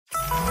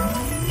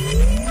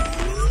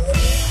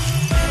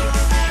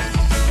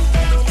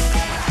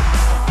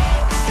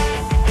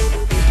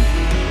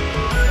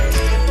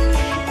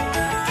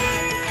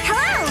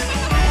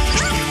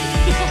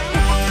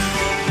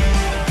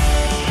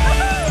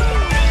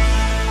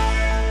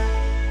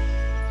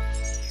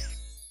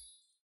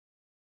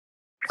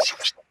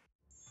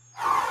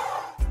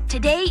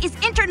Today is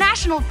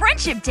International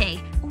Friendship Day.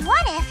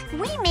 What if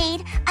we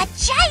made a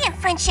giant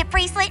friendship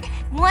bracelet?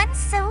 One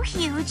so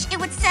huge it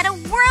would set a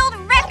world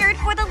record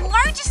for the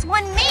largest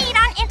one made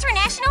on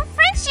International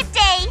Friendship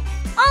Day.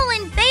 All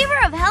in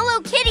favor of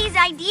Hello Kitty's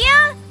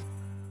idea?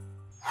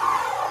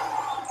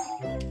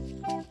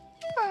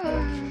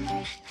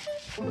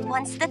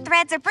 Once the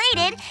threads are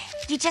braided,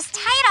 you just tie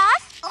it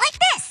off like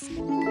this.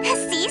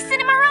 See,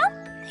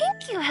 Cinnamoroll?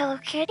 Thank you, Hello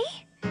Kitty.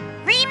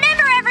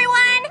 Remember,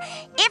 everyone,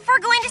 if we're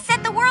going to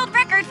set the world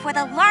record for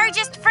the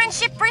largest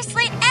friendship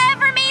bracelet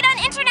ever made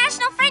on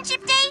International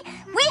Friendship Day,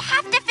 we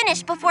have to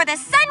finish before the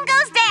sun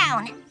goes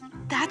down.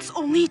 That's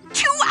only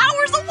 2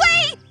 hours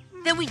away!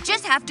 Then we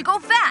just have to go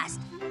fast.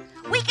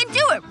 We can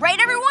do it, right,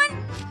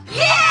 everyone?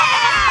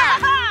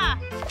 Yeah!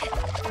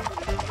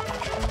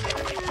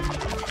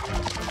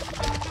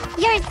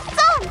 You're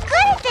so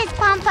good at this,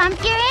 Pom-Pom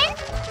Purin.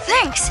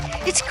 Thanks.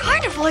 It's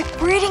kind of like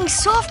braiding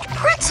soft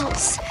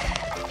pretzels.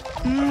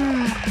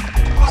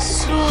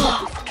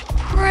 Soft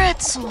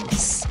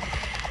pretzels.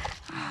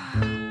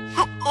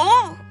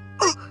 Oh!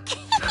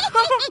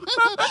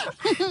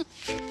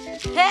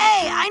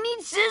 Hey, I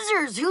need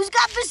scissors. Who's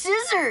got the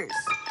scissors?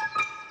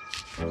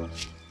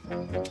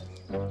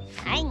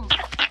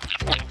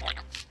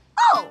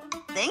 Oh,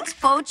 thanks,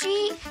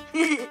 Pochi.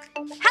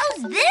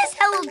 How's this,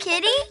 Hello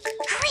Kitty?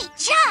 Great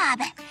job!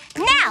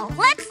 Now,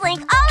 let's link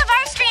all of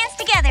our strands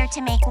together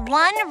to make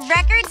one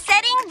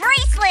record-setting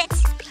bracelet.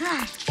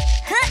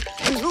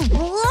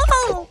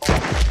 Whoa!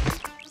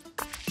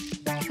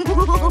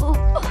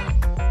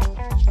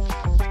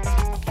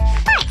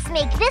 Let's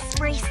make this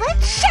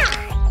bracelet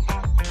shine.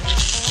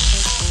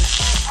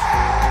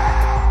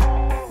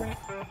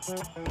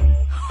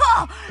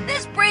 Oh,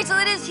 this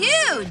bracelet is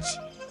huge!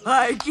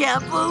 I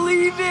can't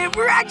believe it!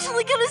 We're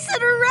actually gonna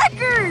set a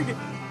record!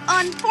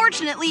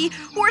 Unfortunately,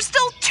 we're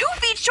still 2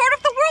 feet short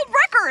of the world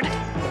record.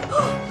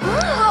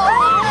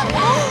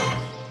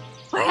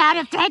 We're out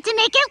of thread to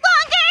make it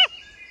longer!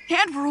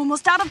 And we're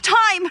almost out of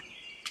time.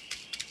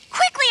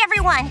 Quickly,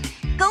 everyone!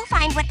 Go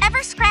find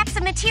whatever scraps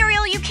of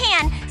material you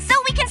can so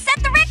we can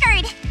set the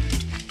record!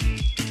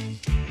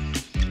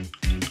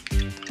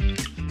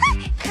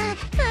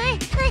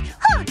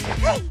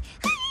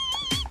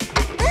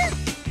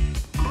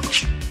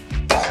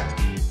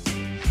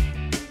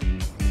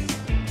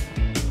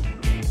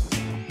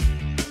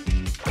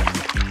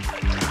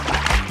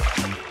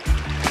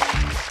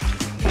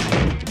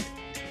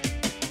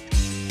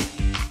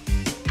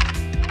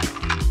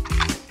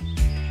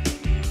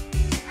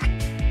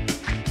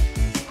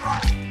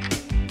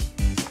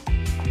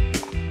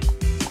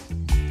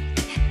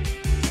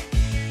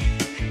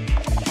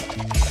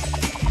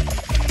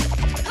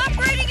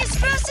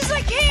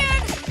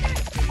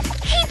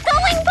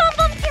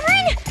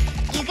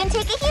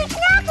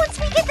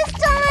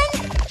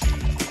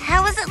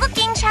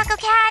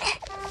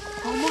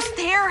 Almost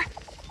there.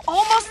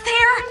 Almost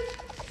there.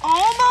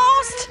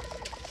 Almost.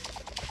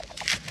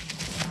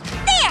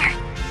 There!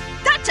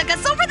 That took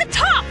us over the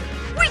top.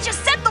 We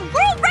just set the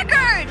world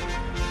record.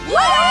 Woo!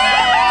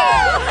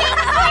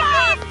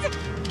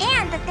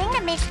 And the thing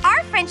that makes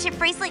our friendship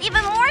bracelet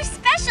even more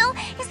special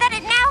is that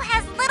it now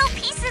has little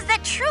pieces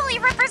that truly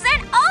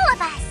represent all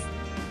of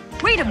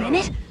us. Wait a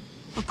minute.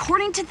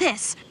 According to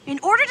this, in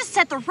order to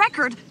set the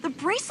record, the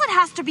bracelet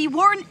has to be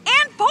worn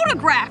and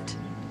photographed.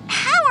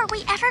 How are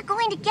we ever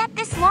going to get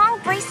this long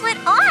bracelet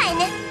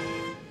on?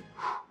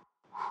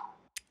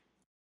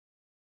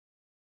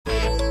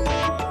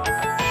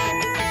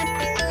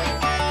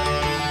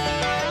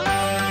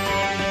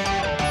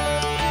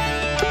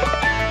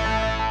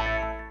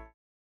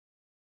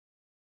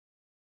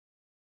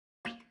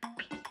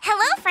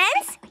 Hello,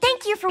 friends!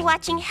 Thank you for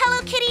watching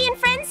Hello Kitty and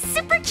Friends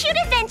Super Cute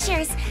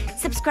Adventures.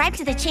 Subscribe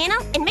to the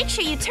channel and make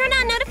sure you turn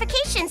on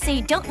notifications so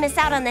you don't miss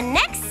out on the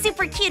next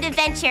super cute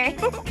adventure.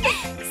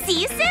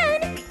 See you soon!